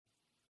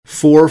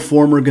Four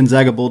former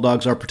Gonzaga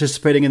Bulldogs are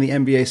participating in the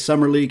NBA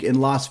Summer League in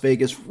Las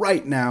Vegas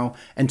right now,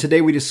 and today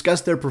we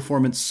discuss their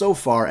performance so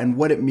far and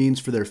what it means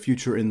for their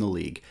future in the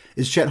league.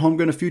 Is Chet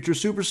Holmgren a future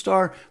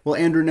superstar? Will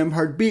Andrew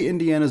Nembhard be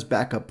Indiana's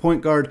backup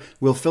point guard?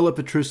 Will Filip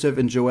Petrusev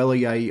and Joel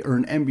Ayayi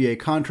earn NBA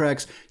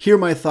contracts? Hear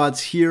my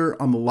thoughts here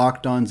on the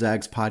Locked On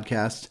Zags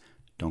podcast.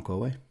 Don't go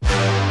away.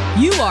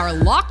 You are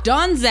Locked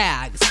On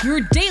Zags,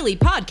 your daily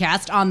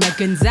podcast on the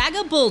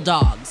Gonzaga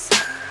Bulldogs.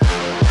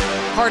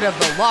 Part of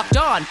the Locked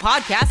On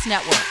Podcast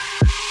Network.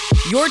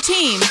 Your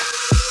team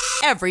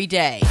every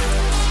day.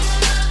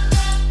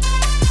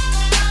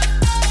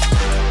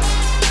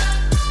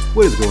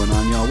 What is going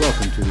on, y'all?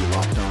 Welcome to the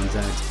Locked On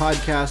Zags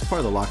podcast, part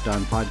of the Locked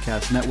On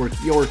Podcast Network,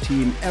 your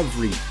team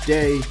every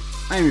day.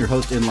 I am your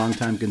host and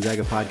longtime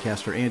Gonzaga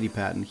podcaster, Andy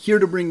Patton, here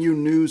to bring you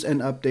news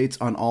and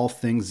updates on all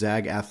things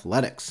Zag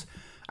athletics.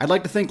 I'd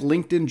like to thank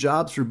LinkedIn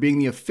Jobs for being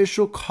the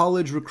official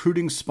college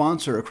recruiting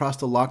sponsor across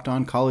the Locked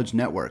On College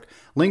Network.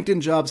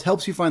 LinkedIn Jobs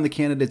helps you find the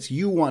candidates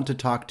you want to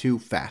talk to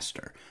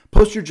faster.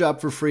 Post your job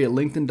for free at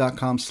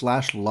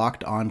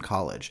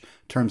linkedin.com/lockedoncollege.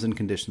 Terms and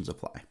conditions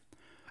apply.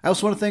 I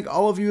also want to thank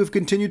all of you who have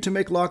continued to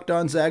make Locked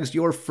On Zags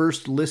your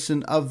first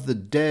listen of the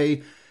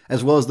day,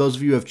 as well as those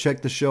of you who have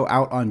checked the show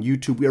out on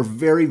YouTube. We are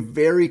very,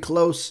 very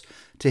close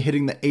to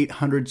hitting the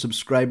 800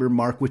 subscriber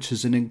mark, which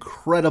is an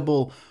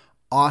incredible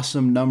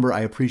awesome number. I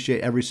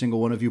appreciate every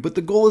single one of you, but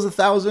the goal is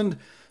 1,000,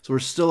 so we're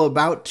still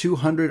about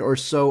 200 or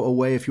so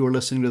away. If you are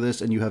listening to this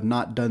and you have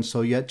not done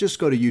so yet, just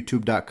go to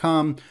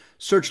youtube.com,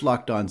 search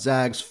Locked On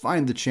Zags,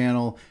 find the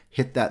channel,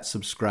 hit that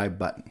subscribe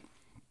button.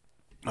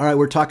 All right,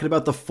 we're talking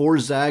about the four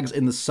Zags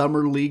in the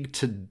Summer League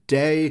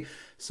today.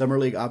 Summer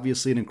League,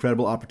 obviously an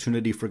incredible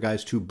opportunity for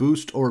guys to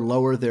boost or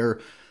lower their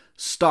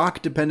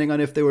stock, depending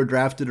on if they were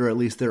drafted, or at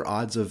least their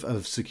odds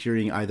of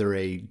securing either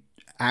a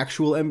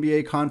actual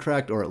NBA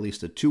contract or at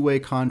least a two-way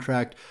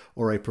contract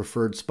or a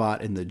preferred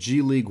spot in the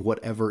G League,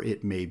 whatever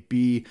it may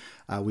be.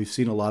 We've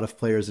seen a lot of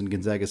players in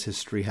Gonzaga's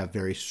history have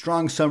very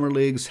strong summer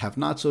leagues, have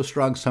not so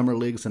strong summer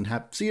leagues, and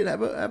see it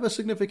have a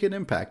significant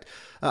impact.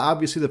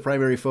 Obviously, the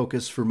primary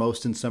focus for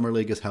most in summer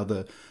league is how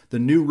the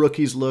new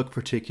rookies look,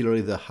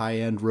 particularly the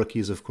high-end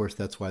rookies. Of course,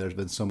 that's why there's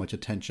been so much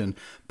attention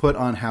put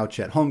on how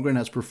Chet Holmgren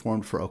has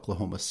performed for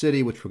Oklahoma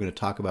City, which we're going to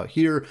talk about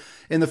here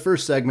in the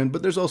first segment.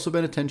 But there's also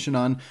been attention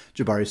on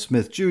Jabari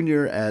Smith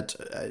Jr.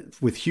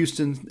 with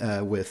Houston,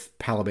 with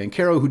Paolo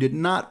Banchero, who did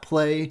not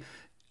play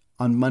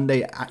on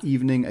Monday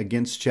evening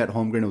against Chet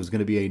Holmgren. It was going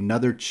to be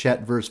another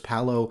Chet versus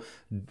Paolo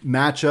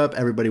matchup.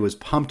 Everybody was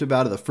pumped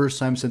about it. The first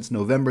time since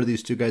November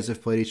these two guys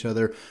have played each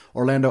other.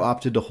 Orlando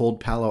opted to hold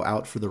Paolo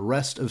out for the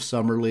rest of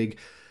Summer League.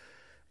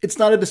 It's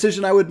not a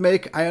decision I would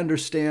make. I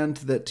understand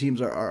that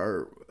teams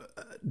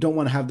don't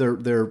want to have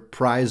their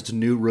prized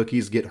new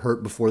rookies get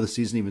hurt before the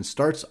season even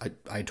starts.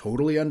 I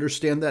totally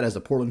understand that. As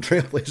a Portland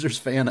Trail Blazers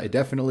fan, I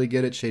definitely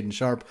get it. Shaedon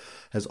Sharpe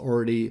has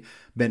already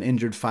been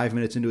injured 5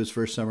 minutes into his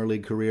first Summer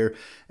League career,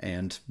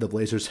 and the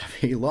Blazers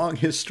have a long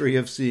history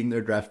of seeing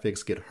their draft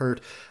picks get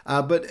hurt.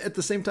 But at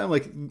the same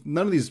time,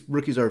 none of these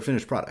rookies are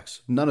finished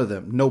products. None of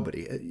them,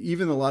 nobody.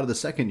 Even a lot of the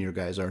second-year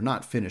guys are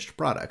not finished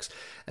products.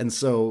 And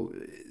so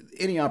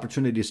any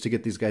opportunities to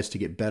get these guys to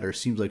get better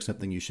seems like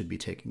something you should be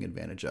taking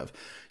advantage of.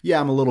 Yeah,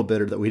 I'm a little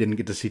bitter that we didn't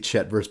get to see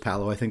Chet versus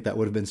Paolo. I think that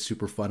would have been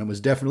super fun. It was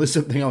definitely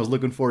something I was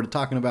looking forward to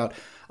talking about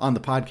on the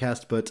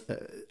podcast, but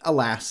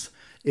alas,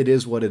 it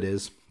is what it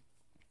is.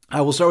 I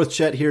will start with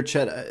Chet here.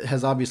 Chet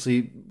has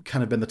obviously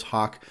kind of been the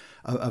talk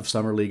of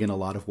Summer League in a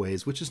lot of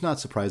ways, which is not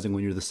surprising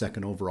when you're the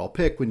second overall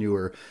pick, when you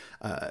were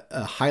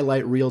a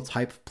highlight reel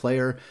type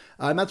player.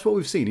 And that's what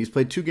we've seen. He's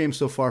played 2 games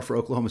so far for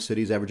Oklahoma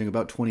City. He's averaging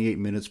about 28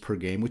 minutes per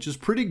game, which is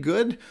pretty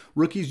good.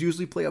 Rookies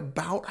usually play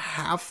about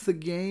half the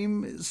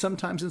game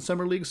sometimes in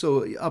Summer League.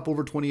 So up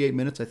over 28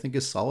 minutes, I think,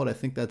 is solid. I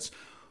think that's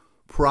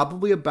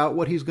probably about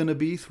what he's going to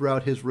be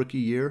throughout his rookie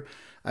year.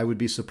 I would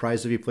be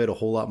surprised if he played a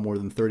whole lot more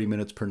than 30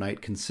 minutes per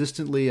night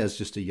consistently as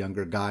just a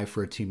younger guy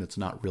for a team that's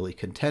not really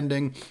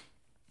contending.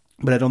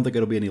 But I don't think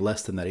it'll be any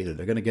less than that either.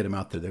 They're going to get him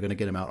out there. They're going to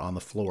get him out on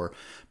the floor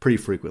pretty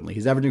frequently.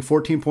 He's averaging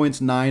 14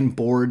 points, 9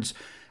 boards,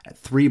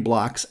 3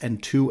 blocks,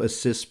 and 2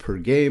 assists per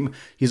game.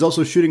 He's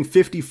also shooting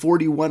 50,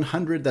 40,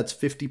 100. That's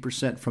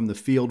 50% from the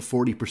field,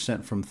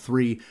 40% from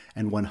 3,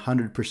 and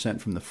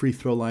 100% from the free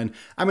throw line.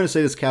 I'm going to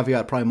say this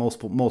caveat probably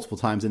multiple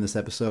times in this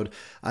episode,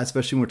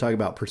 especially when we're talking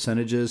about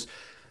percentages.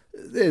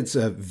 It's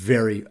a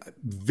very,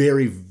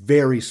 very,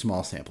 very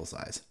small sample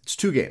size. It's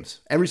 2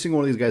 games. Every single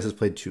one of these guys has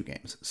played 2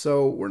 games.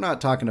 So we're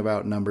not talking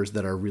about numbers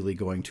that are really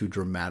going to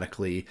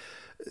dramatically,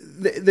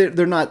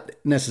 they're not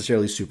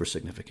necessarily super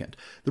significant.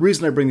 The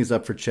reason I bring these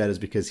up for Chet is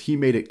because he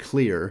made it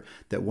clear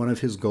that one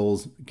of his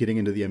goals getting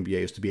into the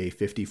NBA is to be a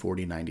 50,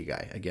 40, 90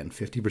 guy. Again,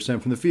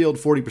 50% from the field,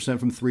 40%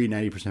 from 3,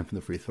 90% from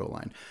the free throw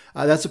line.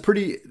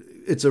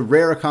 It's a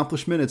rare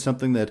accomplishment. It's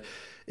something that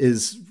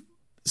is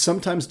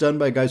sometimes done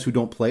by guys who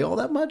don't play all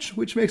that much,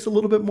 which makes a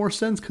little bit more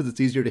sense because it's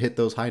easier to hit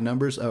those high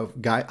numbers of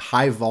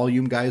high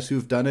volume guys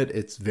who've done it.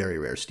 It's very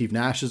rare. Steve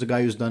Nash is a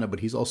guy who's done it, but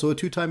he's also a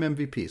 2-time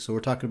MVP. So we're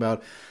talking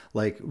about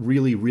like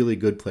really, really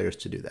good players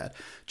to do that.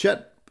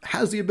 Chet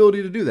has the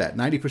ability to do that.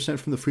 90%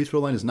 from the free throw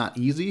line is not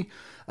easy.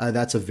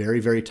 That's a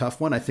very, very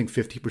tough one. I think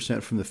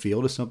 50% from the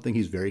field is something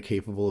he's very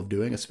capable of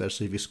doing,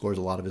 especially if he scores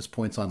a lot of his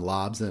points on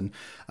lobs and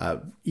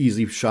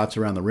easy shots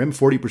around the rim.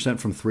 40%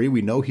 from three,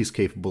 we know he's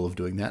capable of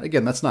doing that.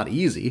 Again, that's not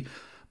easy,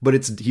 but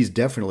he's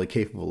definitely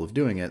capable of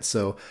doing it.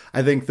 So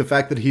I think the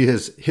fact that he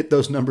has hit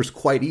those numbers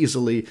quite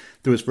easily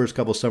through his first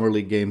couple Summer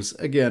League games,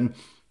 again,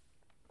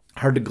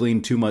 hard to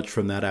glean too much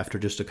from that after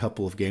just a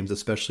couple of games,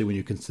 especially when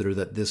you consider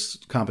that this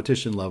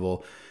competition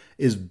level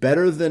is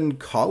better than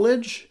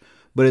college,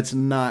 but it's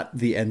not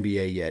the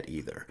NBA yet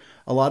either.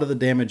 A lot of the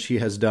damage he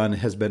has done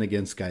has been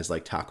against guys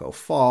like Taco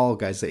Fall,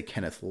 guys like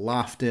Kenneth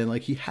Lofton.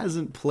 Like, he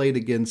hasn't played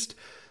against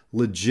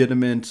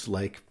legitimate,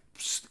 like,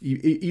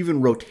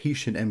 even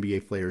rotation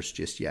NBA players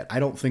just yet. I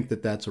don't think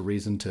that that's a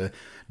reason to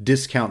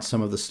discount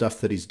some of the stuff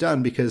that he's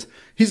done, because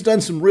he's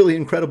done some really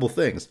incredible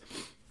things.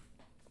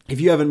 If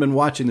you haven't been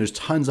watching, there's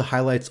tons of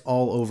highlights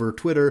all over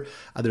Twitter.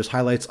 There's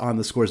highlights on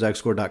the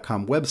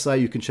ScoreZagScore.com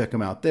website. You can check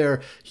them out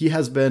there. He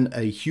has been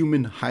a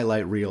human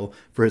highlight reel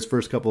for his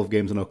first couple of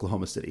games in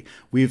Oklahoma City.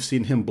 We've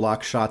seen him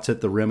block shots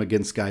at the rim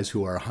against guys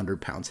who are 100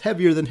 pounds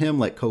heavier than him,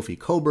 like Kofi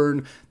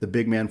Cockburn, the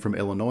big man from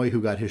Illinois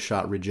who got his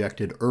shot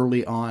rejected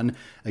early on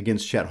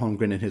against Chet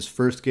Holmgren in his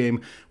first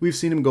game. We've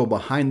seen him go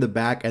behind the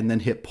back and then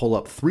hit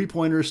pull-up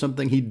three-pointers,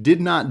 something he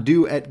did not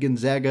do at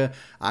Gonzaga.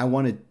 I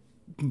wanted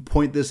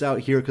point this out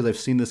here because I've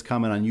seen this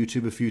comment on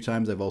YouTube a few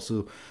times. I've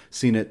also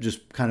seen it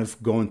just kind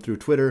of going through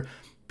Twitter.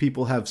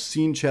 People have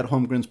seen Chet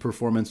Holmgren's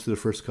performance through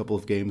the first couple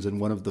of games, and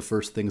one of the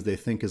first things they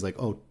think is like,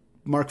 oh,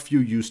 Mark Few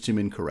used him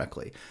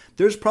incorrectly.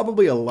 There's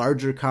probably a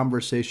larger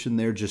conversation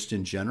there just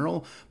in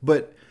general,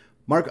 but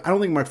I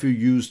don't think Mark Few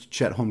used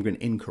Chet Holmgren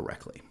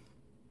incorrectly.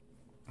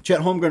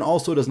 Chet Holmgren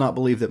also does not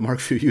believe that Mark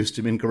Few used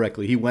him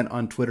incorrectly. He went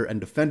on Twitter and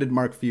defended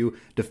Mark Few,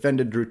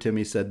 defended Drew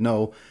Timme, said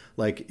no,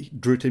 like,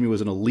 Drew Timme was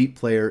an elite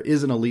player,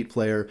 is an elite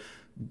player,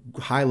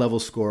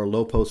 high-level scorer,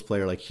 low-post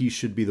player. Like, he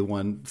should be the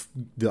one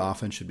the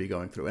offense should be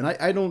going through. And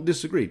I don't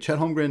disagree. Chet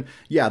Holmgren,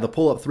 yeah, the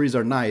pull-up threes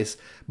are nice,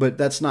 but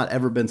that's not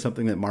ever been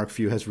something that Mark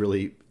Few has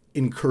really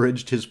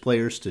encouraged his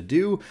players to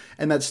do,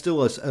 and that's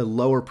still a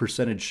lower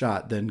percentage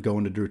shot than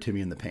going to Drew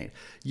Timme in the paint.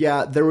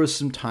 Yeah, there was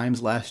some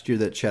times last year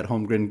that Chet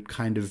Holmgren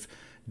kind of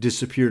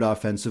disappeared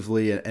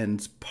offensively,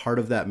 and part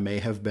of that may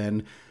have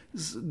been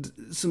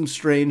some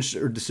strange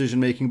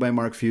decision-making by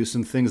Mark Few,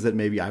 some things that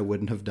maybe I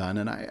wouldn't have done,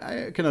 and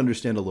I can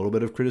understand a little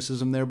bit of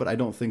criticism there, but I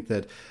don't think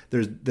that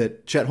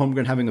that Chet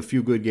Holmgren having a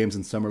few good games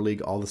in Summer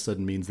League all of a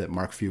sudden means that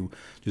Mark Few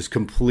just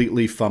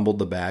completely fumbled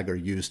the bag or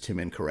used him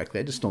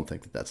incorrectly. I just don't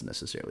think that that's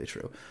necessarily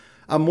true.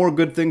 More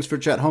good things for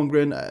Chet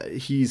Holmgren.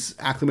 He's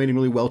acclimating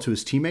really well to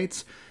his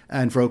teammates.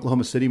 And for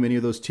Oklahoma City, many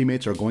of those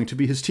teammates are going to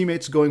be his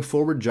teammates going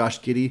forward.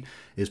 Josh Giddey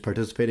is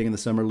participating in the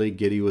Summer League.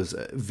 Giddey was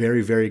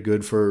very, very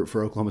good for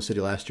Oklahoma City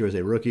last year as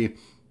a rookie,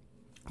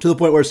 to the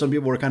point where some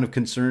people were kind of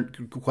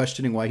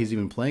questioning why he's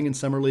even playing in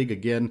Summer League.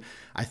 Again,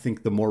 I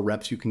think the more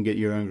reps you can get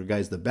your younger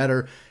guys, the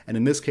better. And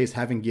in this case,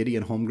 having Giddey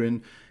and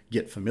Holmgren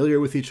get familiar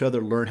with each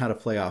other, learn how to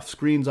play off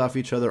screens off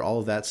each other, all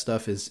of that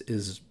stuff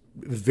is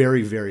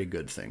very, very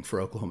good thing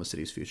for Oklahoma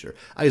City's future.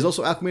 He's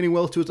also acclimating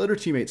well to his other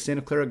teammate,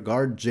 Santa Clara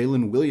guard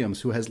Jalen Williams,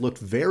 who has looked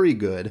very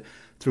good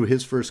through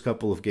his first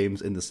couple of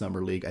games in the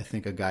Summer League. I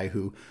think a guy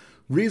who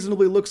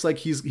reasonably looks like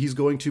he's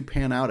going to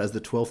pan out as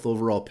the 12th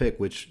overall pick,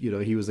 which, you know,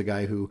 he was a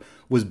guy who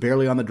was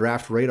barely on the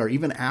draft radar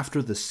even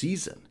after the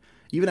season.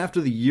 Even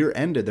after the year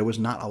ended, there was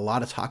not a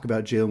lot of talk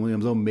about Jalen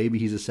Williams. Oh, maybe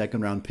he's a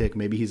second-round pick.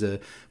 Maybe he's a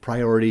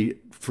priority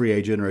free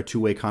agent or a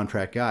two-way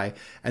contract guy.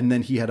 And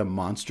then he had a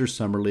monster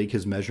Summer League.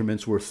 His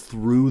measurements were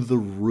through the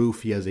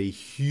roof. He has a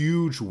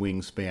huge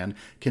wingspan,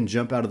 can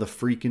jump out of the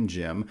freaking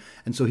gym.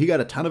 And so he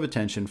got a ton of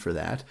attention for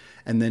that.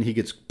 And then he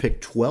gets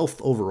picked 12th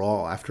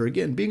overall after,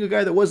 again, being a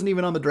guy that wasn't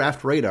even on the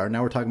draft radar.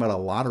 Now we're talking about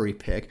a lottery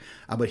pick.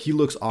 But he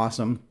looks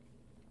awesome.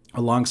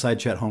 Alongside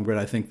Chet Holmgren,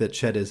 I think that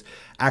Chet is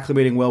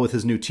acclimating well with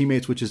his new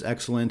teammates, which is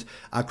excellent.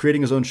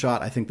 Creating his own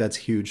shot, I think that's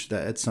huge.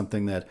 It's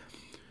something that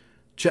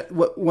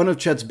one of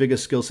Chet's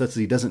biggest skill sets is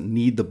he doesn't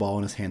need the ball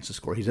in his hands to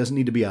score. He doesn't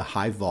need to be a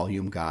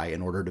high-volume guy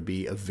in order to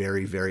be a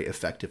very, very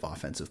effective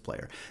offensive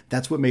player.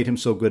 That's what made him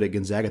so good at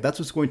Gonzaga. That's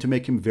what's going to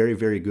make him very,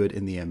 very good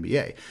in the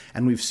NBA.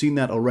 And we've seen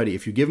that already.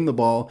 If you give him the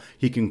ball,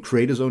 he can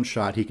create his own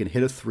shot. He can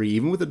hit a three.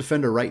 Even with a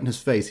defender right in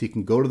his face, he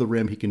can go to the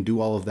rim. He can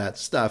do all of that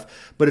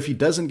stuff. But if he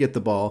doesn't get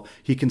the ball,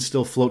 he can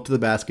still float to the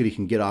basket. He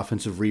can get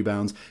offensive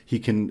rebounds. He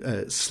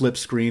can slip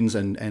screens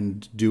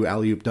and do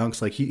alley-oop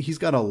dunks. Like he's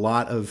got a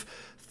lot of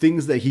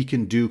things that he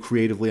can do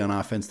creatively on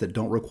offense that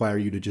don't require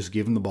you to just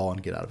give him the ball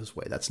and get out of his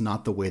way. That's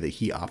not the way that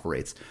he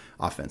operates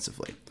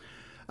offensively.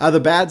 The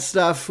bad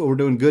stuff, we're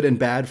doing good and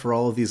bad for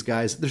all of these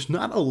guys. There's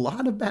not a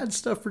lot of bad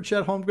stuff for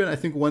Chet Holmgren. I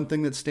think one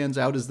thing that stands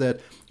out is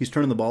that he's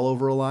turning the ball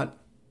over a lot.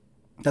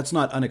 That's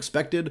not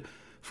unexpected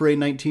for a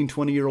 19,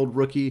 20-year-old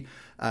rookie.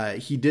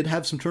 He did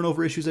have some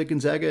turnover issues at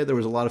Gonzaga. There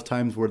was a lot of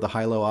times where the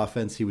high-low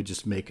offense, he would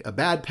just make a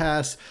bad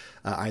pass.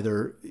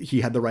 Either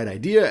he had the right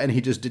idea and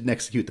he just didn't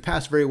execute the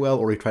pass very well,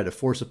 or he tried to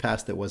force a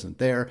pass that wasn't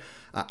there.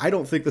 I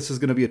don't think this is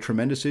going to be a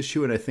tremendous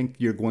issue, and I think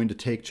you're going to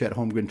take Chet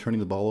Holmgren turning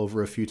the ball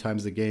over a few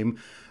times a game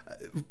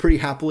pretty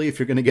happily if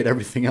you're going to get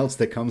everything else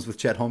that comes with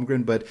Chet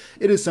Holmgren. But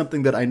it is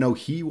something that I know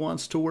he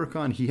wants to work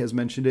on. He has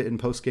mentioned it in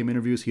post-game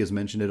interviews. He has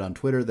mentioned it on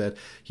Twitter that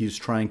he's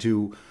trying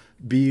to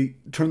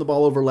turn the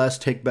ball over less,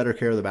 take better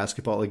care of the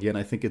basketball. Again,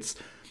 I think it's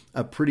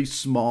a pretty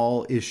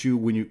small issue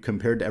when you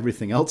compared to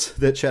everything else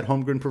that Chet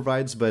Holmgren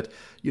provides, but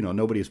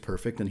nobody is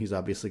perfect, and he's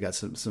obviously got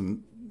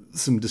some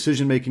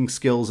decision-making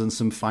skills and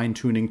some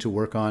fine-tuning to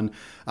work on.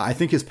 I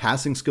think his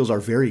passing skills are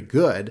very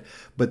good,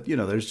 but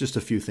there's just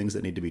a few things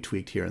that need to be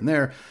tweaked here and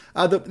there.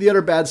 The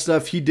other bad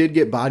stuff, he did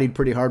get bodied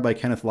pretty hard by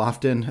Kenneth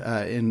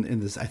Lofton in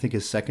this, I think,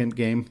 his second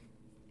game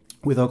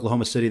with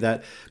Oklahoma City.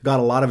 That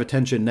got a lot of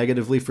attention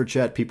negatively for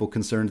Chet. People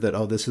concerned that,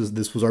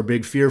 this was our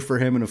big fear for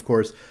him. And of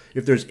course,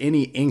 if there's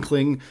any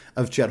inkling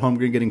of Chet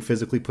Holmgren getting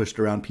physically pushed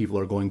around, people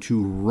are going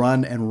to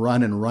run and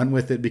run and run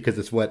with it, because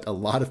it's what a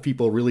lot of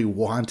people really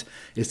want,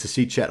 is to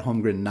see Chet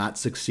Holmgren not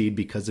succeed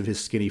because of his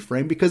skinny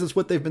frame, because it's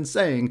what they've been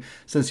saying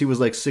since he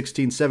was like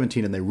 16,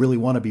 17, and they really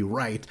want to be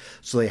right.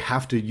 So they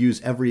have to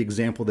use every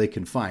example they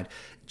can find.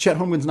 Chet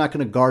Holmgren's not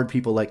going to guard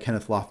people like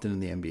Kenneth Lofton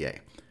in the NBA.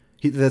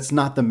 That's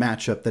not the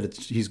matchup that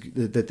he's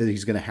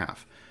going to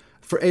have.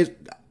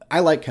 I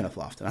like Kenneth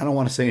Lofton. I don't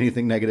want to say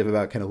anything negative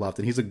about Kenneth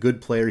Lofton. He's a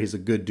good player. He's a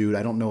good dude.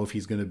 I don't know if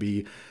he's going to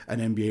be an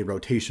NBA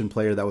rotation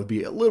player. That would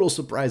be a little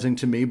surprising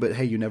to me, but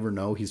hey, you never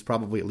know. He's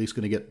probably at least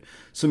going to get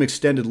some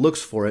extended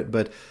looks for it,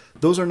 but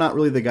those are not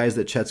really the guys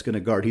that Chet's going to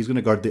guard. He's going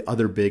to guard the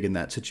other big in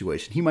that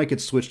situation. He might get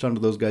switched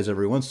onto those guys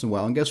every once in a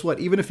while, and guess what?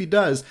 Even if he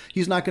does,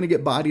 he's not going to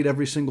get bodied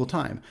every single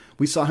time.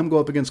 We saw him go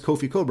up against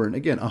Kofi Cockburn,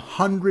 again,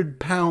 100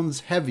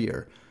 pounds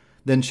heavier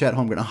than Chet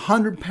Holmgren,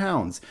 100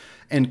 pounds.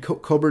 And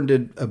Cockburn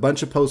did a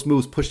bunch of post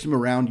moves, pushed him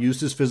around, used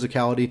his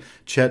physicality.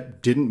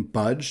 Chet didn't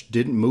budge,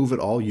 didn't move at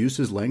all, used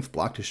his length,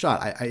 blocked his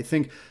shot. I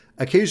think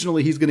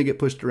occasionally he's going to get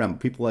pushed around.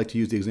 People like to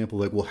use the example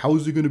like, well, how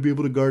is he going to be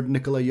able to guard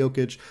Nikola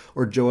Jokic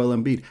or Joel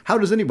Embiid? How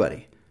does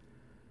anybody?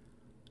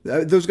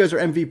 Those guys are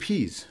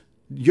MVPs.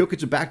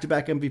 Jokic a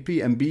back-to-back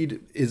MVP.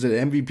 Embiid is an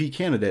MVP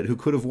candidate who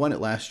could have won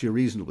it last year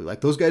reasonably. Like,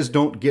 those guys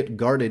don't get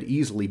guarded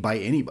easily by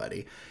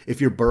anybody.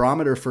 If your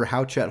barometer for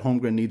how Chet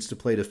Holmgren needs to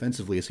play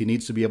defensively is he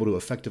needs to be able to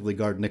effectively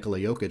guard Nikola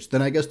Jokic,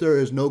 then I guess there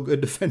is no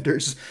good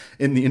defenders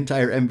in the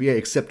entire NBA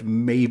except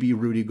maybe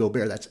Rudy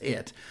Gobert. That's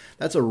it.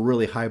 That's a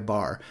really high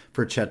bar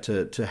for Chet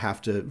to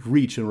have to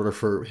reach in order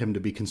for him to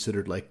be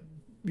considered, like,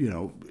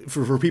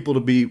 for people to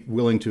be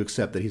willing to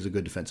accept that he's a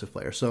good defensive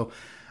player. So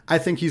I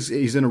think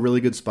he's in a really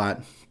good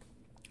spot.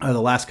 The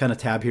last kind of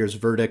tab here is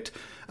verdict.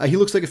 He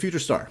looks like a future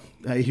star.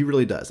 He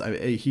really does.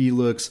 He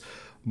looks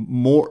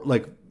more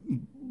like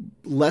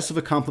less of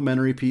a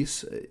complimentary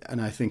piece.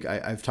 And I think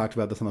I've talked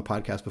about this on the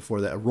podcast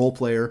before, that a role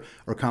player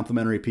or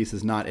complimentary piece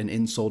is not an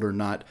insult or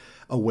not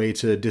a way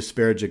to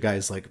disparage a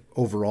guy's like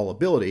overall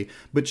ability.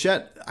 But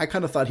Chet, I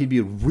kind of thought he'd be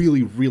a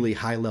really, really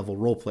high level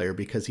role player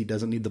because he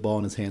doesn't need the ball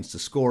in his hands to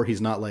score.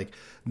 He's not like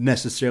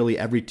necessarily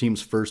every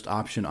team's first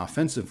option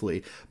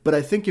offensively. But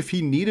I think if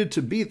he needed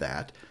to be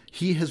that,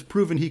 he has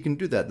proven he can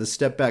do that. The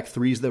step back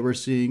threes that we're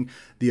seeing,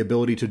 the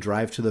ability to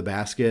drive to the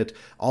basket,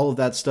 all of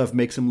that stuff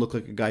makes him look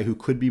like a guy who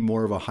could be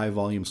more of a high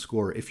volume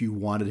scorer if you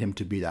wanted him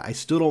to be that. I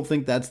still don't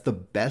think that's the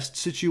best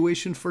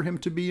situation for him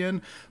to be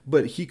in,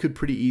 but he could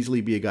pretty easily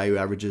be a guy who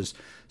averages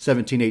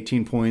 17,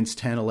 18 points,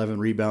 10, 11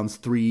 rebounds,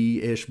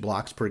 3-ish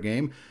blocks per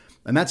game.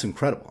 And that's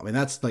incredible. I mean,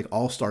 that's like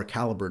all-star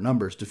caliber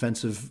numbers,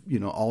 defensive,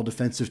 all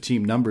defensive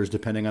team numbers,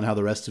 depending on how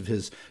the rest of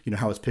his,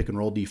 how his pick and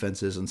roll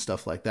defense is and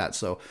stuff like that.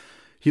 So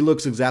he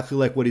looks exactly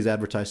like what he's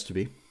advertised to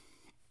be.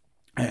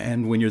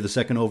 And when you're the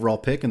second overall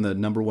pick and the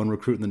number one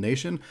recruit in the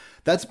nation,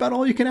 that's about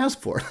all you can ask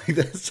for.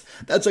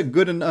 That's a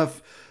good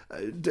enough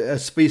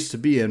space to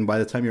be in by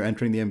the time you're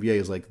entering the NBA.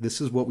 Is like,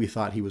 this is what we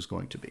thought he was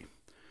going to be.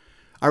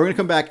 All right, we're going to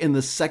come back in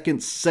the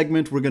second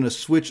segment. We're going to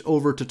switch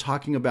over to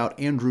talking about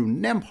Andrew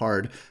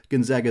Nembhard,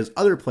 Gonzaga's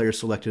other player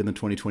selected in the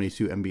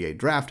 2022 NBA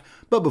draft.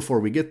 But before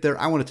we get there,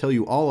 I want to tell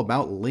you all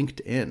about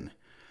LinkedIn.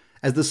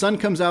 As the sun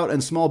comes out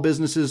and small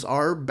businesses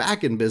are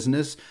back in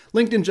business,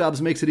 LinkedIn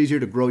Jobs makes it easier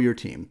to grow your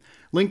team.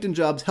 LinkedIn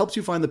Jobs helps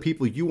you find the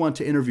people you want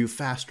to interview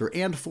faster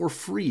and for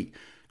free.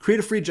 Create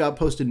a free job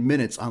post in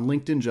minutes on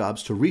LinkedIn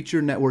Jobs to reach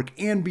your network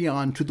and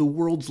beyond to the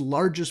world's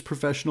largest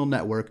professional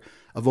network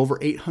of over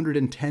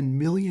 810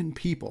 million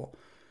people.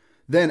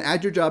 Then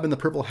add your job in the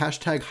purple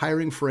hashtag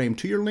hiring frame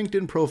to your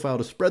LinkedIn profile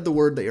to spread the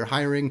word that you're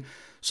hiring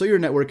so your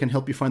network can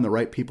help you find the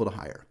right people to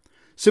hire.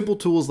 Simple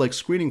tools like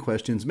screening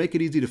questions make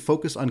it easy to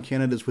focus on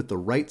candidates with the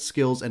right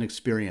skills and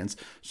experience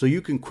so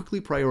you can quickly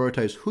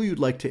prioritize who you'd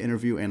like to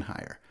interview and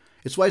hire.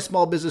 It's why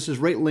small businesses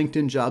rate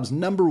LinkedIn Jobs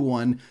number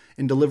one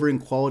in delivering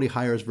quality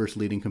hires versus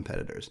leading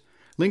competitors.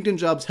 LinkedIn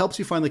Jobs helps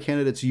you find the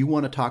candidates you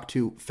want to talk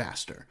to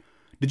faster.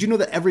 Did you know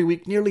that every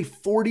week nearly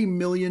 40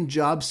 million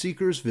job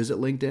seekers visit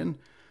LinkedIn?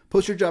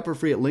 Post your job for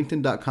free at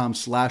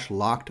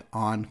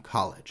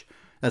linkedin.com/lockedoncollege.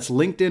 That's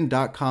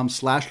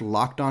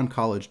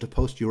linkedin.com/lockedoncollege to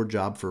post your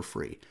job for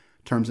free.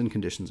 Terms and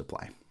conditions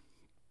apply.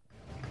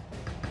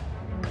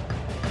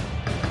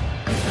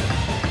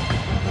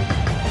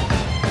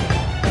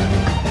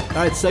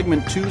 All right,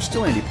 segment 2,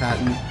 still Andy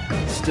Patton,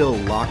 still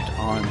Locked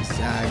On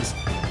Zags.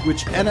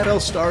 Which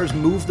NFL stars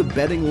move the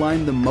betting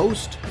line the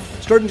most?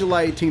 Starting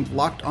July 18th,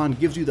 Locked On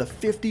gives you the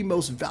 50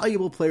 most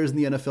valuable players in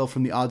the NFL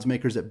from the odds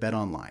makers at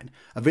BetOnline.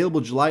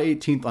 Available July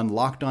 18th on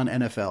Locked On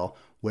NFL,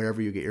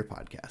 wherever you get your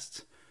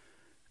podcasts.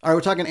 All right,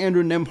 we're talking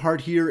Andrew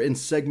Nembhard here in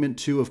segment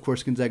 2. Of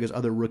course, Gonzaga's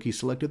other rookie,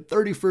 selected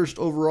 31st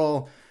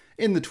overall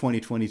in the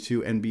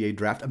 2022 NBA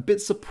draft. A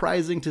bit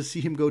surprising to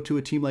see him go to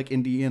a team like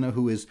Indiana,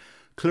 who is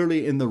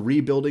clearly in the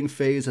rebuilding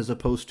phase as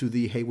opposed to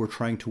the, hey, we're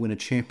trying to win a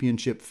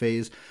championship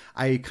phase.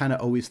 I kind of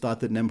always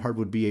thought that Nembhard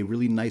would be a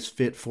really nice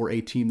fit for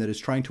a team that is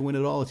trying to win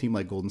it all, a team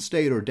like Golden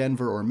State or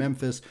Denver or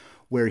Memphis,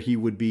 where he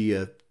would be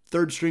a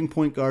third-string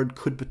point guard,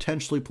 could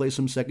potentially play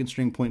some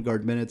second-string point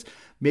guard minutes.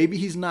 Maybe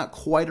he's not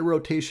quite a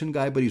rotation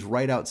guy, but he's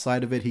right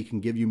outside of it. He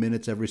can give you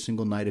minutes every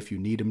single night if you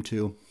need him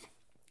to.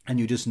 And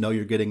you just know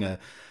you're getting a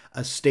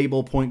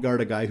stable point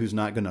guard, a guy who's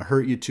not going to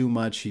hurt you too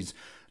much. He's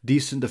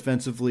decent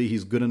defensively.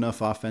 He's good enough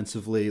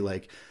offensively.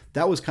 Like,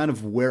 that was kind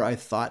of where I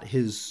thought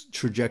his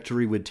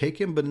trajectory would take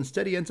him. But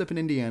instead he ends up in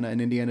Indiana, an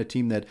Indiana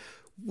team that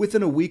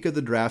within a week of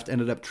the draft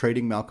ended up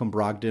trading Malcolm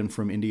Brogdon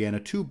from Indiana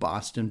to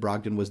Boston.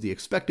 Brogdon was the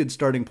expected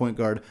starting point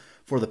guard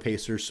for the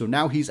Pacers. So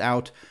now he's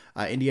out.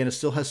 Indiana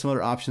still has some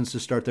other options to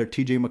start there.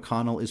 TJ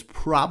McConnell is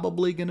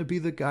probably going to be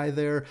the guy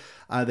there.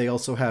 They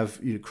also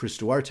have Chris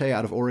Duarte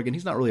out of Oregon.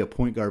 He's not really a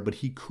point guard, but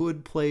he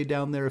could play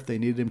down there if they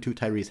needed him to.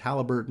 Tyrese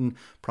Halliburton,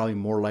 probably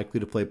more likely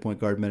to play point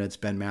guard minutes.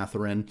 Ben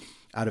Mathurin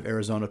out of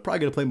Arizona, probably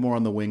going to play more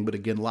on the wing. But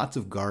again, lots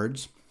of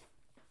guards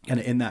kind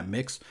of in that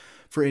mix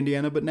for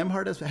Indiana. But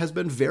Nembhard has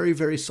been very,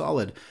 very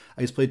solid.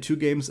 He's played 2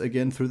 games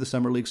again through the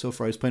summer league so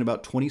far. He's playing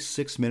about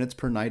 26 minutes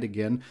per night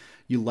again.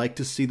 You like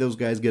to see those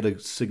guys get a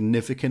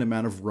significant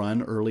amount of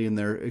run early in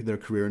their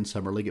career in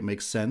summer league. It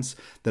makes sense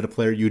that a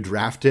player you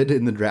drafted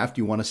in the draft,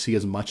 you want to see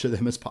as much of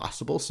them as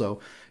possible. So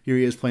here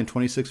he is playing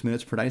 26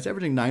 minutes per night. He's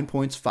averaging 9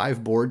 points,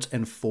 5 boards,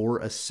 and 4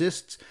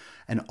 assists,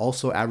 and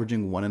also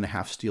averaging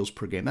 1.5 steals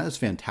per game. That is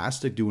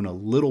fantastic, doing a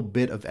little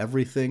bit of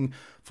everything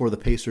for the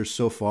Pacers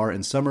so far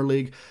in Summer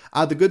League.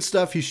 The good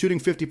stuff, he's shooting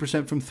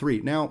 50% from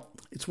 3. Now,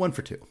 it's 1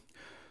 for 2.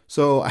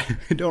 So I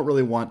don't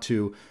really want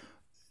to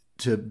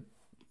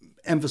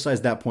emphasize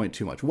that point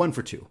too much. 1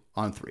 for 2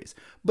 on threes.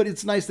 But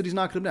it's nice that he's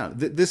knocking them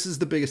down. This is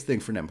the biggest thing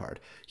for Nembhard.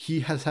 He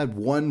has had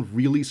one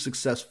really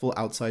successful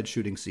outside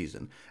shooting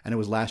season, and it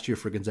was last year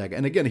for Gonzaga.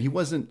 And again, he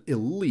wasn't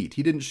elite.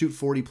 He didn't shoot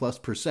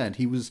 40+%.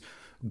 He was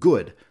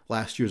good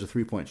last year as a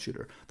three-point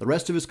shooter. The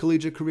rest of his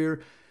collegiate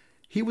career,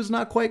 he was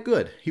not quite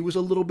good. He was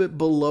a little bit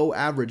below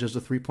average as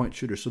a three-point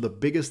shooter. So the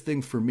biggest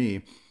thing for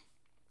me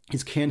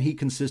is, can he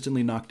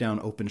consistently knock down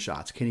open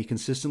shots? Can he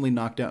consistently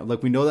knock down,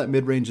 like, we know that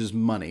mid-range is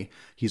money.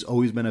 He's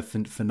always been a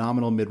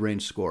phenomenal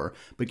mid-range scorer,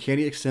 but can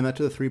he extend that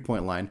to the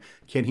three-point line?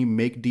 Can he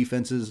make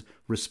defenses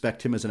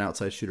respect him as an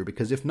outside shooter?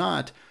 Because if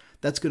not,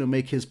 that's going to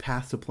make his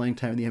path to playing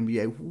time in the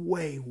NBA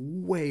way,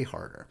 way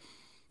harder.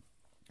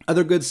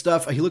 Other good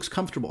stuff, he looks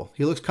comfortable.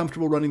 He looks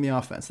comfortable running the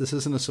offense. This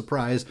isn't a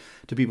surprise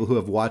to people who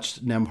have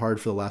watched Nembhard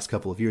for the last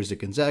couple of years at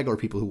Gonzaga, or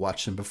people who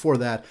watched him before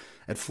that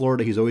at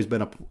Florida. He's always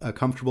been a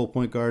comfortable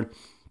point guard.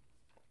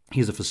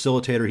 He's a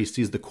facilitator. He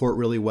sees the court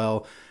really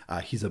well.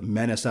 He's a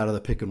menace out of the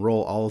pick and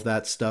roll, all of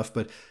that stuff.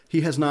 But he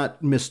has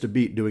not missed a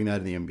beat doing that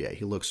in the NBA.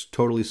 He looks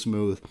totally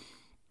smooth.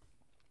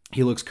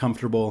 He looks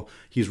comfortable.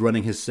 He's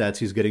running his sets.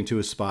 He's getting to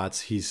his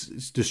spots.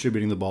 He's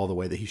distributing the ball the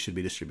way that he should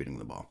be distributing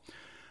the ball.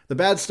 The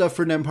bad stuff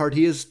for Nembhard,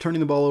 he is turning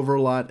the ball over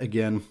a lot.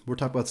 Again, we're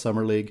talking about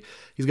Summer League.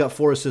 He's got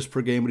 4 assists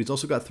per game, but he's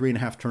also got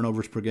 3.5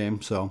 turnovers per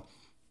game. So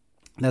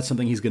that's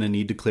something he's going to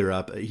need to clear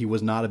up. He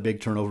was not a big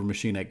turnover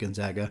machine at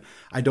Gonzaga.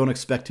 I don't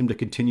expect him to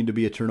continue to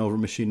be a turnover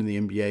machine in the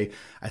NBA.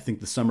 I think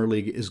the Summer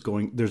League is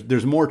going,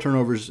 there's more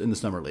turnovers in the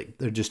Summer League.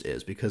 There just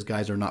is, because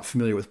guys are not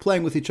familiar with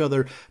playing with each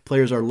other.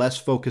 Players are less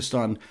focused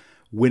on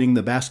winning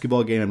the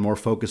basketball game and more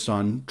focused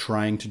on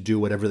trying to do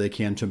whatever they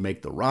can to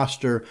make the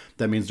roster.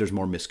 That means there's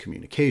more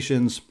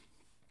miscommunications.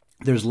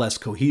 There's less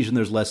cohesion,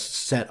 there's less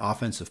set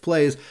offensive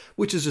plays,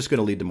 which is just going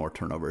to lead to more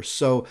turnovers.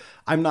 So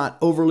I'm not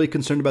overly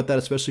concerned about that,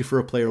 especially for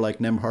a player like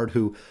Nembhard,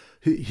 who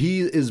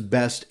he is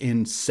best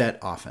in set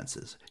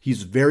offenses.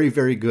 He's very,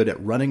 very good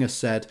at running a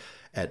set,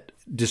 at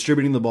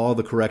distributing the ball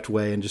the correct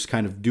way, and just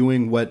kind of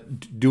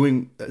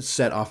doing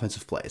set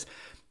offensive plays.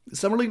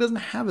 Summer League doesn't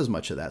have as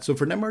much of that. So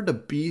for Nembhard to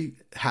be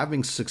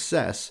having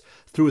success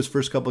through his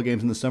first couple of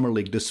games in the Summer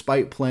League,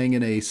 despite playing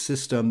in a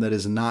system that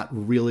is not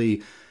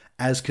really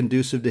as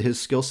conducive to his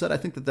skill set, I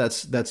think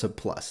that's a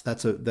plus.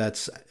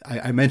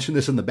 I mentioned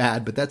this in the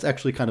bad, but that's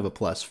actually kind of a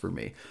plus for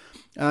me.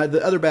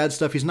 The other bad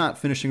stuff, he's not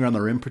finishing around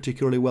the rim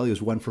particularly well. He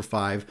was 1 for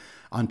 5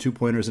 on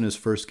 2-pointers in his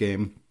first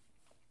game.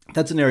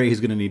 that's an area he's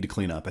going to need to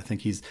clean up. I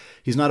think he's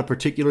not a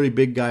particularly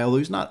big guy, although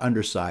he's not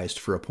undersized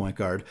for a point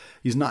guard.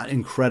 He's not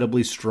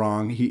incredibly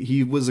strong.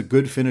 He was a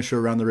good finisher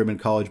around the rim in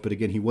college, but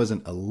again, he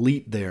wasn't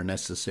elite there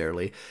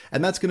necessarily.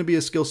 And that's going to be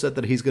a skill set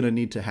that he's going to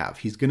need to have.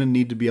 He's going to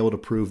need to be able to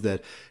prove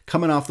that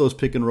coming off those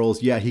pick and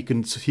rolls, yeah, he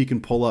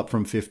can pull up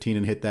from 15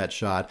 and hit that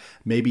shot.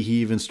 Maybe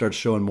he even starts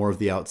showing more of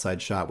the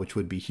outside shot, which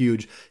would be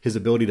huge. His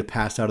ability to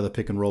pass out of the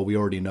pick and roll, we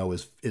already know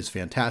is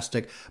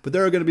fantastic. But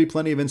there are going to be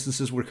plenty of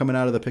instances where coming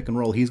out of the pick and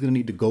roll, he's going to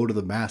need to go to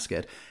the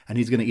basket, and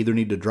he's going to either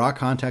need to draw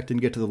contact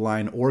and get to the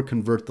line or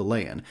convert the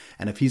lay-in.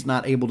 And if he's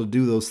not able to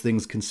do those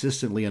things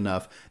consistently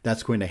enough,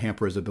 that's going to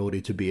hamper his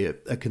ability to be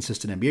a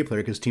consistent NBA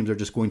player, because teams are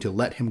just going to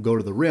let him go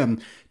to the rim,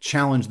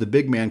 challenge the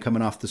big man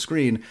coming off the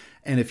screen,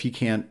 and if he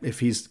can't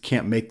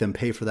make them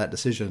pay for that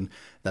decision,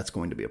 that's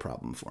going to be a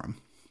problem for him.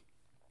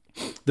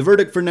 The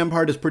verdict for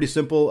Nembhard is pretty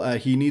simple.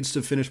 He needs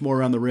to finish more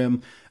around the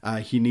rim.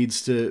 He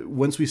needs to,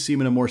 once we see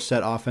him in a more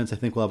set offense, I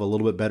think we'll have a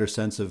little bit better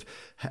sense of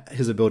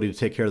his ability to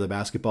take care of the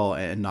basketball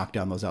and knock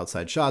down those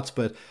outside shots.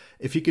 But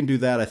if he can do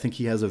that, I think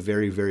he has a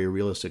very, very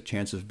realistic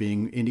chance of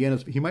being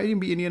he might even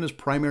be Indiana's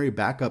primary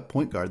backup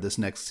point guard this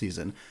next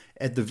season.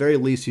 At the very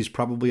least, he's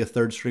probably a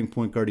third string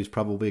point guard. He's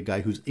probably a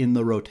guy who's in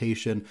the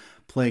rotation,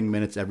 playing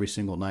minutes every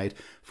single night.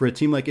 For a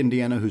team like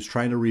Indiana, who's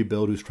trying to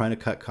rebuild, who's trying to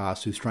cut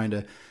costs, who's trying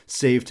to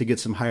save to get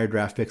some higher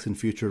draft picks in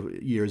future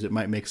years, it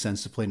might make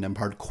sense to play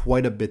Nembhard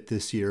quite a bit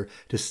this year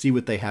to see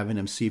what they have in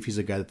him, see if he's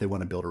a guy that they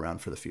want to build around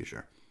for the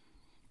future.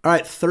 All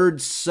right,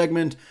 third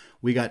segment.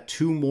 We got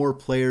two more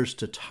players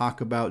to talk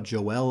about,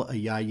 Joel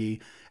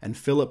Ayayi and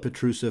Filip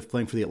Petrusev,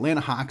 playing for the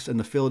Atlanta Hawks and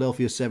the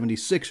Philadelphia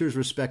 76ers,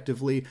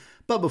 respectively.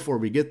 But before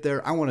we get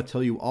there, I want to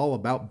tell you all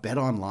about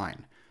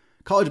BetOnline.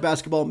 College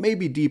basketball may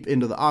be deep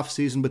into the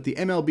offseason, but the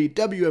MLB,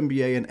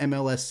 WNBA, and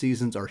MLS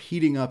seasons are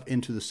heating up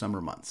into the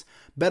summer months.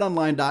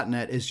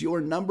 BetOnline.net is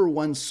your number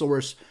one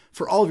source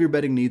for all of your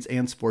betting needs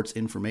and sports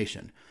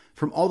information.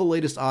 From all the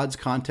latest odds,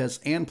 contests,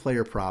 and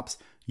player props,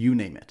 you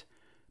name it.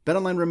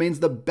 BetOnline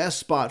remains the best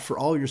spot for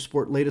all your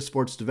latest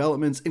sports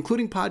developments,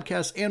 including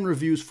podcasts and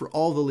reviews for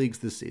all the leagues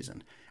this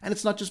season. And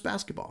it's not just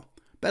basketball.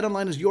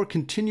 BetOnline is your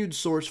continued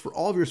source for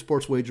all of your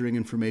sports wagering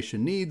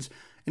information needs,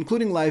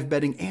 including live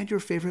betting and your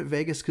favorite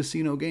Vegas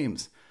casino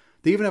games.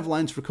 They even have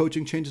lines for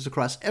coaching changes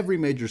across every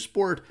major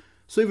sport,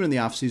 so even in the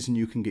offseason,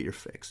 you can get your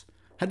fix.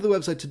 Head to the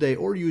website today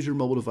or use your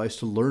mobile device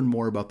to learn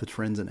more about the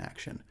trends in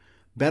action.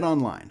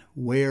 BetOnline,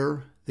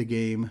 where the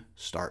game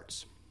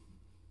starts.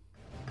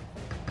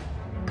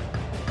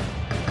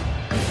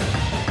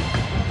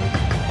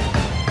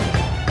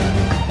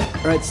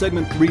 All right,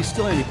 segment 3,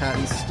 still Andy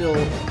Patton, still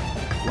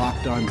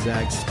Locked On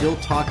Zags, still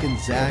talking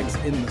Zags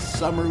in the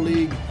Summer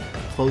League.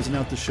 Closing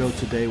out the show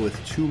today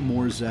with two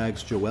more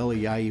Zags, Joel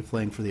Ayayi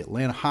playing for the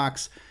Atlanta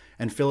Hawks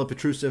and Filip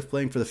Petrusev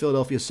playing for the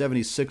Philadelphia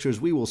 76ers.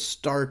 We will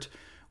start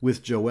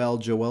with Joel.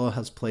 Joel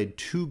has played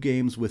 2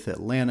 games with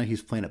Atlanta.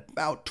 He's playing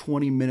about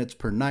 20 minutes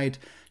per night.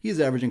 He's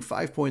averaging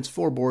 5 points,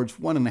 4 boards,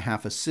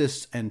 1.5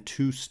 assists, and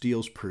 2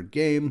 steals per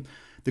game.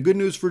 The good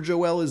news for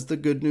Joel is the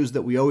good news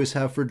that we always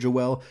have for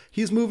Joel.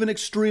 He's moving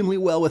extremely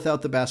well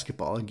without the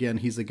basketball. Again,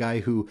 he's a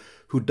guy who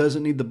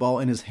doesn't need the ball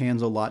in his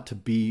hands a lot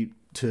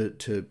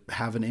to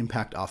have an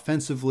impact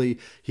offensively.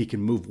 He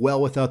can move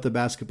well without the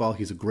basketball.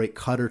 He's a great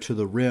cutter to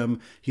the rim.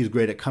 He's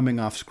great at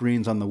coming off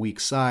screens on the weak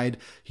side.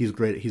 He's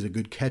a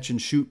good catch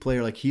and shoot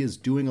player. Like, he is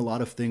doing a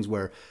lot of things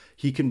where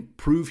he can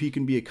prove he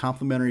can be a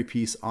complementary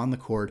piece on the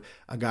court,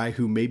 a guy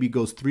who maybe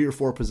goes 3 or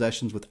 4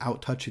 possessions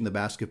without touching the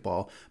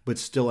basketball, but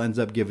still ends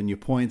up giving you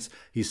points.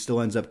 He still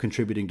ends up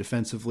contributing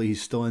defensively. He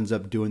still ends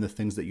up doing the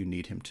things that you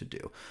need him to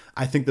do.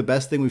 I think the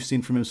best thing we've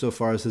seen from him so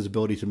far is his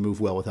ability to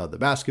move well without the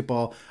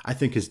basketball. I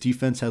think his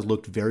defense has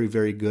looked very,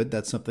 very good.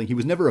 That's something. He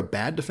was never a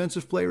bad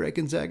defensive player at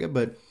Gonzaga,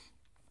 but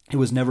it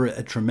was never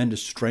a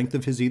tremendous strength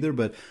of his either,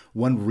 but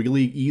one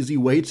really easy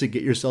way to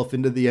get yourself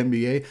into the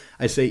NBA,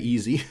 I say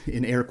easy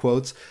in air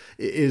quotes,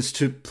 is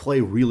to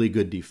play really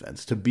good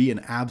defense, to be an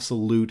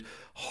absolute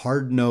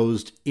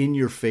hard-nosed,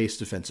 in-your-face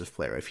defensive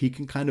player. If he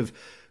can kind of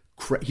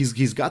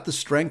he's got the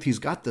strength, he's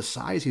got the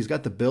size, he's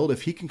got the build.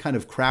 If he can kind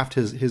of craft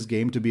his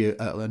game to be a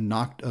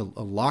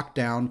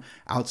lockdown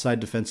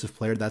outside defensive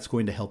player, that's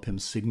going to help him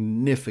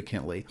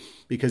significantly,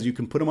 because you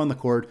can put him on the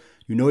court.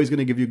 You know he's going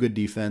to give you good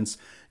defense.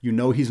 You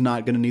know he's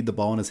not going to need the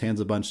ball in his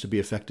hands a bunch to be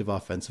effective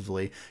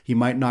offensively. He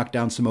might knock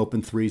down some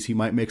open threes. He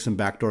might make some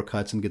backdoor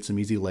cuts and get some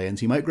easy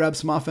lay-ins. He might grab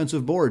some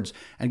offensive boards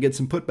and get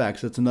some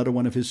putbacks. That's another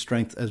one of his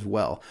strengths as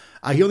well.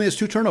 He only has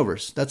 2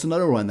 turnovers. That's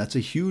another one. That's a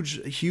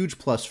huge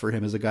plus for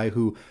him as a guy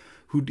who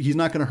he's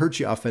not going to hurt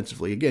you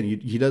offensively. Again,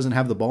 he doesn't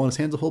have the ball in his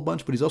hands a whole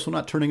bunch, but he's also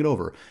not turning it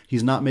over.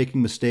 He's not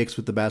making mistakes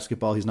with the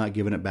basketball. He's not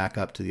giving it back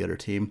up to the other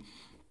team.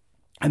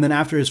 And then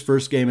after his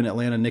first game in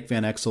Atlanta, Nick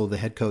Van Exel, the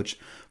head coach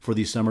for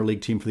the Summer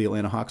League team for the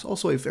Atlanta Hawks,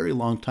 also a very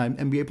long-time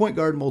NBA point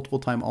guard,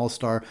 multiple-time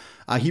All-Star.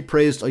 He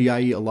praised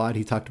Ayayi a lot.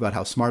 He talked about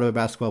how smart of a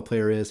basketball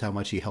player he is, how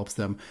much he helps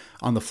them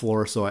on the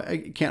floor. So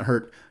it can't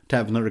hurt to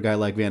have another guy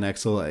like Van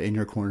Exel in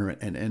your corner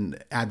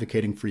and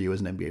advocating for you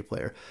as an NBA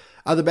player.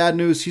 The bad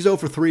news, he's 0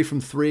 for 3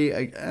 from 3.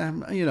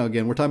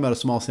 Again, we're talking about a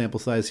small sample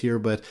size here,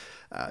 but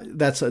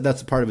that's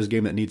a part of his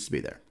game that needs to be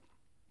there.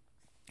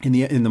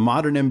 In the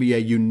modern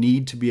NBA, you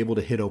need to be able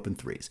to hit open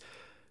threes.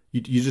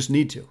 You just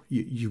need to.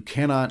 You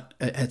cannot,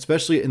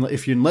 especially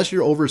unless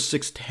you're over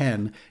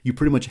 6'10", you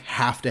pretty much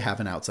have to have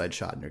an outside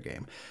shot in your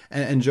game.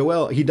 And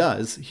Joel, he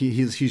does.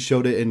 He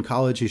showed it in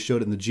college. He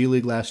showed it in the G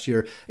League last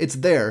year. It's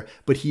there,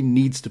 but he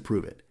needs to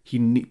prove it.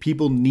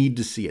 People need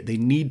to see it. They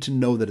need to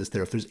know that it's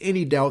there. If there's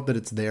any doubt that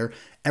it's there,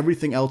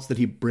 everything else that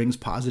he brings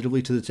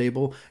positively to the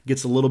table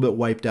gets a little bit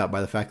wiped out by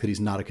the fact that he's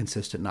not a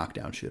consistent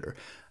knockdown shooter.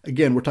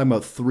 Again, we're talking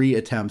about 3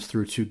 attempts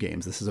through 2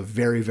 games. This is a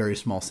very, very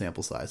small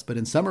sample size. But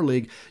in Summer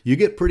League, you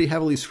get pretty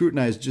heavily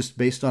scrutinized just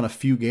based on a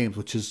few games,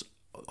 which is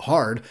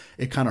hard.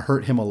 It kind of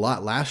hurt him a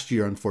lot last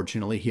year,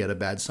 unfortunately. He had a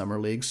bad Summer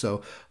League.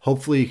 So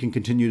hopefully he can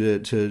continue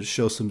to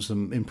show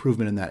some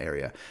improvement in that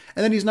area.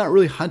 And then he's not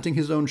really hunting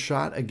his own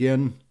shot.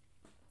 Again,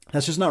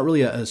 that's just not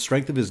really a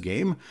strength of his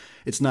game.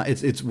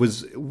 It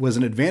was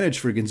an advantage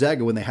for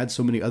Gonzaga when they had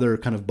so many other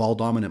kind of ball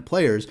dominant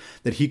players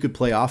that he could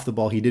play off the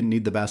ball. He didn't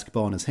need the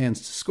basketball in his hands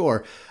to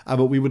score. But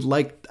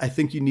I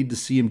think you need to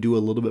see him do a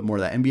little bit more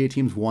of that. NBA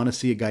teams want to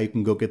see a guy who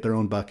can go get their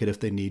own bucket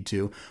if they need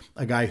to,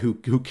 a guy who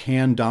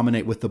can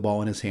dominate with the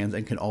ball in his hands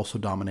and can also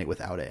dominate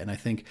without it. And I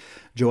think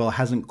Joel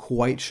hasn't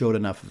quite showed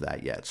enough of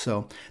that yet.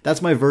 So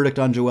that's my verdict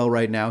on Joel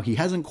right now. He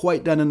hasn't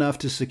quite done enough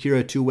to secure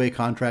a two-way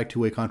contract.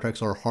 Two-way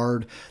contracts are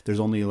hard. There's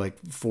only like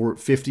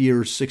 50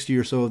 or 60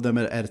 or so of them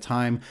at a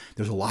time.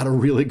 There's a lot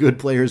of really good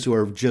players who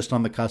are just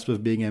on the cusp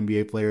of being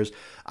NBA players.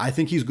 I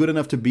think he's good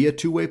enough to be a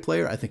two-way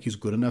player. I think he's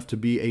good enough to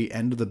be a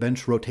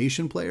end-of-the-bench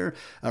rotation player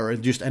or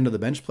just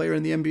end-of-the-bench player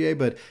in the NBA,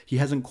 but he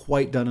hasn't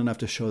quite done enough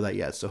to show that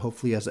yet. So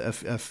hopefully he has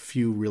a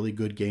few really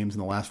good games in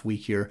the last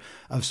week here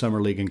of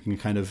Summer League and can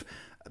kind of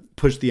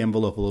push the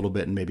envelope a little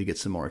bit and maybe get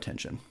some more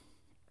attention.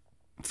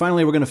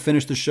 Finally, we're going to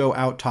finish the show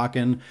out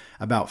talking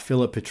about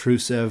Filip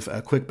Petrusev.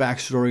 A quick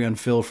backstory on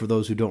Phil for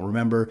those who don't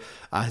remember.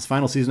 His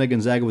final season at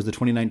Gonzaga was the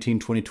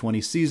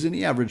 2019-2020 season.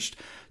 He averaged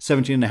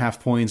 17.5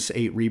 points,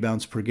 8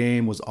 rebounds per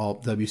game, was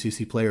all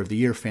WCC Player of the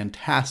Year.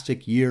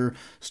 Fantastic year,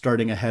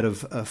 starting ahead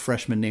of a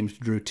freshman named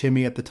Drew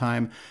Timme at the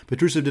time.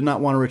 Petrusev did not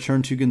want to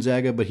return to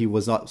Gonzaga, but he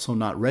was also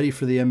not ready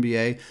for the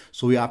NBA,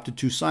 so he opted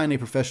to sign a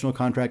professional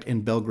contract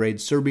in Belgrade,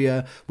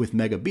 Serbia with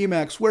Mega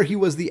BMAX, where he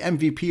was the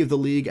MVP of the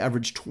league,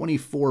 averaged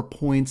 24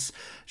 points,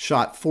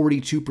 shot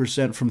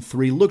 42% from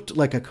 3, looked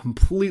like a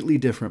completely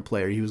different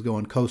player. He was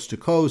going coast to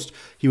coast.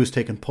 He was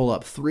taking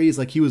pull-up threes.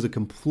 Like, he was a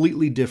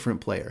completely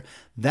different player.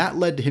 That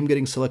led to him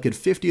getting selected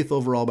 50th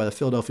overall by the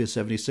Philadelphia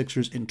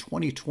 76ers in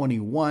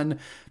 2021.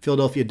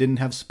 Philadelphia didn't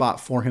have a spot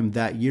for him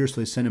that year, so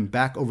they sent him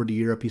back over to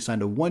Europe. He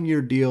signed a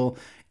 1-year deal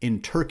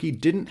in Turkey.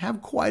 Didn't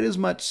have quite as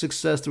much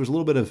success. There was a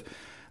little bit of...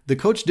 The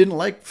coach didn't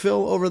like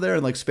Phil over there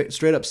and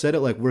straight up said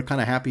it, like, we're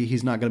kind of happy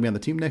he's not going to be on the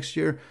team next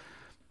year,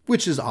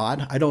 which is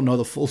odd. I don't know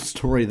the full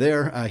story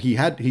there. He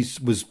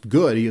was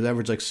good. He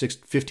averaged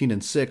 15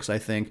 and 6, I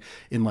think,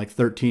 in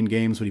 13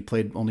 games, but he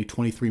played only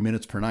 23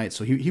 minutes per night.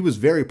 So he was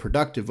very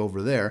productive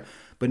over there.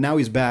 But now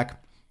he's back.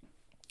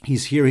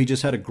 He's here. He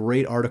just had a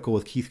great article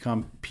with Keith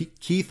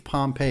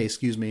Pompey,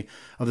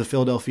 of the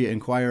Philadelphia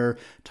Inquirer,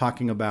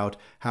 talking about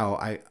how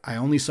I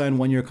only sign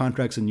 1-year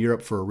contracts in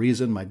Europe for a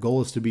reason. My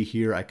goal is to be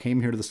here. I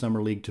came here to the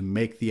Summer League to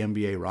make the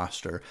NBA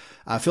roster.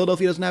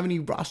 Philadelphia doesn't have any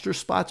roster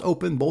spots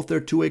open. Both their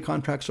 2-way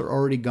contracts are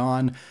already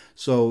gone.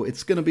 So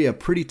it's going to be a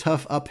pretty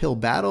tough uphill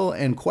battle.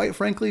 And quite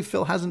frankly,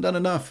 Phil hasn't done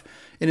enough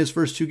in his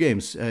first 2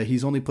 games.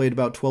 He's only played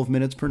about 12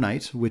 minutes per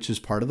night, which is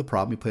part of the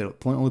problem.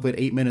 He only played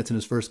 8 minutes in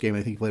his first game.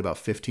 I think he played about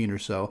 15 or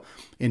so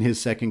in his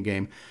second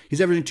game.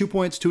 He's averaging 2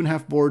 points,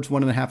 2.5 boards,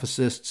 1.5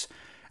 assists,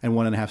 and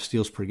 1.5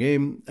 steals per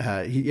game.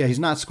 He's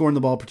not scoring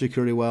the ball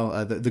particularly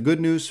well. The good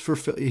news for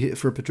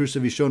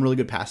Petrusev, he's showing really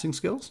good passing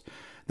skills.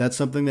 That's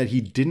something that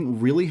he didn't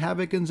really have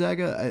at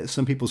Gonzaga.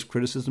 Some people's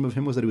criticism of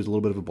him was that he was a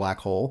little bit of a black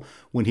hole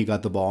when he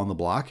got the ball on the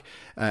block.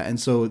 And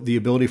so the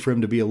ability for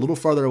him to be a little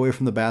farther away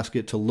from the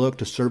basket, to look,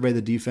 to survey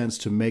the defense,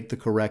 to make the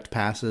correct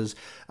passes,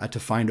 to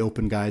find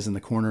open guys in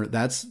the corner,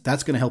 that's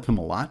going to help him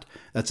a lot.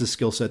 That's a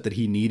skill set that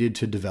he needed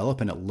to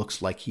develop, and it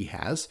looks like he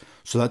has.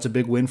 So that's a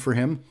big win for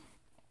him.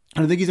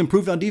 And I think he's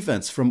improved on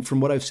defense from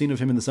what I've seen of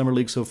him in the Summer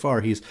League so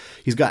far. He's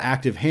got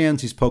active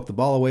hands. He's poked the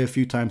ball away a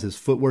few times. His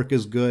footwork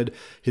is good.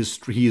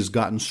 He has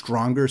gotten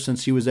stronger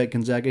since he was at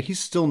Gonzaga. He's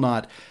still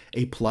not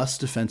a plus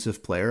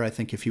defensive player. I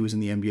think if he was in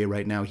the NBA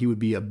right now, he would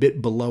be a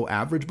bit below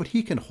average, but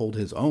he can hold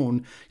his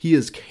own. He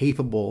is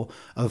capable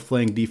of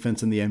playing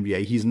defense in the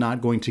NBA. He's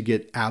not going to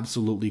get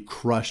absolutely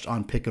crushed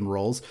on pick and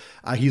rolls.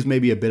 He's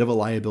maybe a bit of a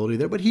liability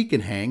there, but he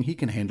can hang. He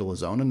can handle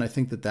his own, and I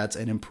think that that's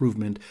an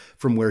improvement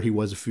from where he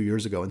was a few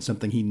years ago and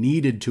something he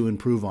needed to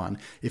improve on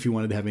if he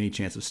wanted to have any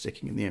chance of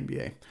sticking in the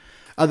NBA.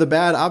 The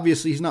bad,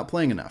 obviously, he's not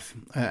playing enough.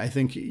 I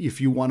think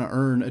if you want to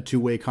earn a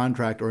two-way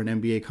contract or an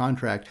NBA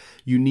contract,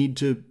 you need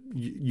to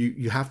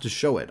you have to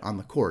show it on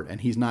the court,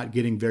 and he's not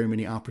getting very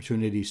many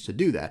opportunities to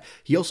do that.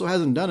 He also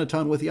hasn't done a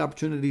ton with the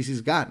opportunities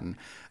he's gotten.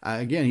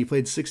 Again, he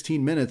played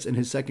 16 minutes in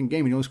his second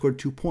game, and he only scored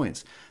 2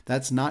 points.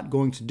 That's not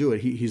going to do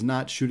it. He's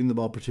not shooting the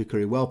ball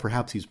particularly well.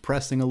 Perhaps he's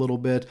pressing a little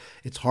bit.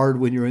 It's hard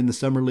when you're in the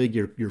summer league.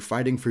 You're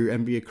fighting for your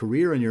NBA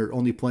career, and you're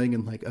only playing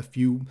in like a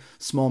few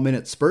small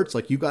minute spurts.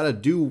 Like you got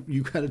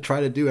to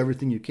try to do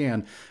everything you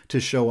can to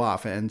show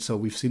off. And so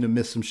we've seen him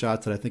miss some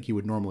shots that I think he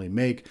would normally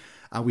make.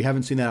 We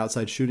haven't seen that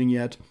outside shooting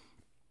yet.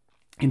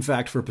 In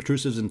fact, for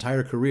Petrusev's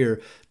entire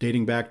career,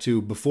 dating back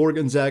to before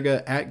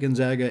Gonzaga, at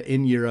Gonzaga,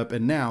 in Europe,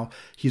 and now,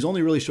 he's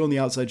only really shown the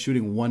outside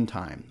shooting one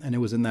time, and it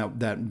was in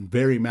that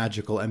very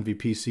magical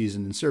MVP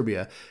season in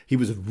Serbia. He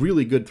was a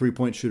really good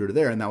three-point shooter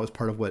there, and that was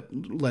part of what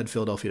led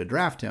Philadelphia to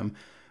draft him.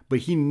 But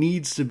he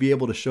needs to be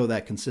able to show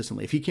that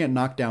consistently. If he can't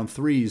knock down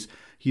threes,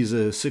 he's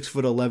a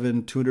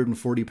 6'11",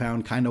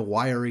 240-pound, kind of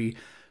wiry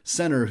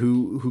center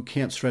who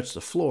can't stretch the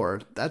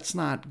floor. That's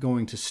not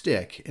going to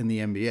stick in the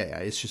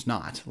NBA. It's just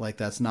not. Like,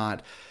 that's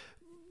not...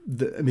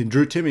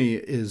 Drew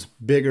Timme is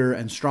bigger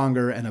and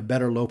stronger and a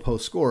better low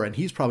post scorer, and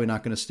he's probably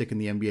not going to stick in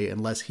the NBA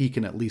unless he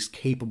can at least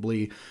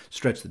capably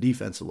stretch the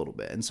defense a little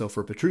bit. And so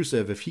for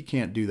Petrusev, if he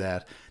can't do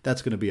that,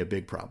 that's going to be a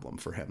big problem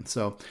for him.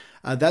 So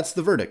that's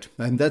the verdict,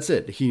 and that's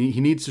it.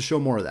 He needs to show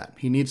more of that.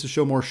 He needs to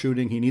show more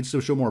shooting. He needs to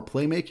show more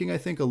playmaking, I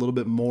think, a little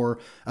bit more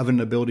of an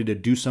ability to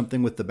do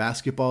something with the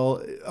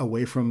basketball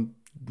away from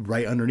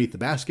right underneath the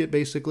basket,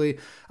 basically.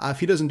 If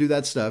he doesn't do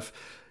that stuff,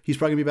 he's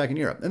probably going to be back in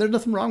Europe. And there's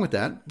nothing wrong with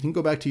that. He can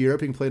go back to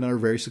Europe. He can play another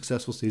very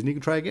successful season. He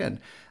can try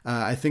again.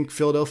 I think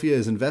Philadelphia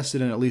is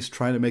invested in at least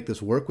trying to make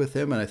this work with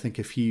him. And I think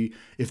if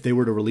they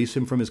were to release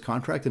him from his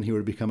contract and he were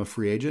to become a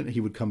free agent, he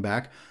would come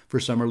back for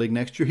Summer League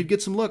next year. He'd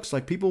get some looks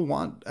like people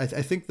want. I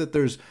think that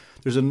there's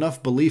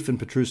enough belief in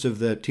Petrusev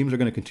that teams are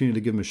going to continue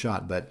to give him a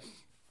shot. But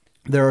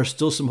there are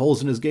still some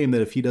holes in his game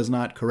that if he does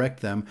not correct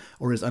them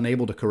or is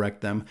unable to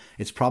correct them,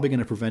 it's probably going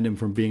to prevent him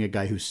from being a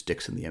guy who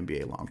sticks in the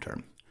NBA long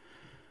term.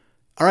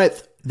 All right,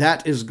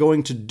 that is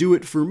going to do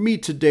it for me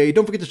today.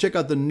 Don't forget to check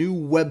out the new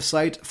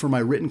website for my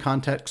written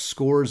content,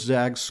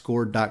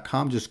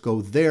 scorezagscored.com. Just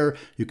go there.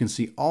 You can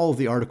see all of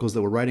the articles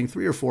that we're writing,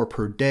 3 or 4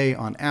 per day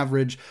on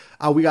average.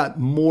 We got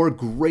more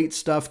great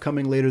stuff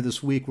coming later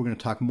this week. We're going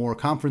to talk more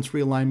conference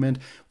realignment.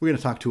 We're going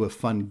to talk to a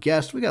fun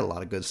guest. We got a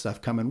lot of good stuff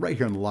coming right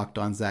here on the Locked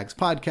On Zags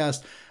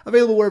podcast.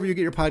 Available wherever you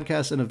get your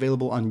podcasts and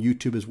available on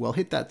YouTube as well.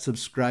 Hit that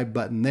subscribe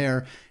button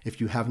there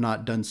if you have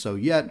not done so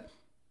yet.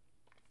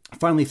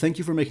 Finally, thank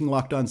you for making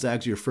Locked On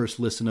Zags your first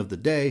listen of the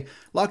day.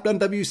 Locked On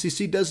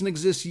WCC doesn't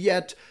exist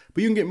yet,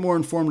 but you can get more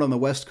informed on the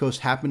West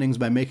Coast happenings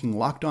by making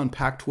Locked On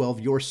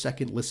Pac-12 your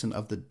second listen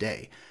of the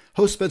day.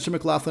 Host Spencer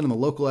McLaughlin and the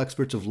local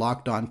experts of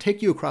Locked On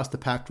take you across the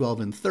Pac-12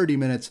 in 30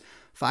 minutes,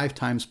 5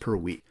 times per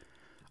week.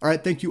 All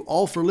right, thank you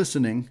all for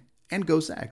listening, and go Zags.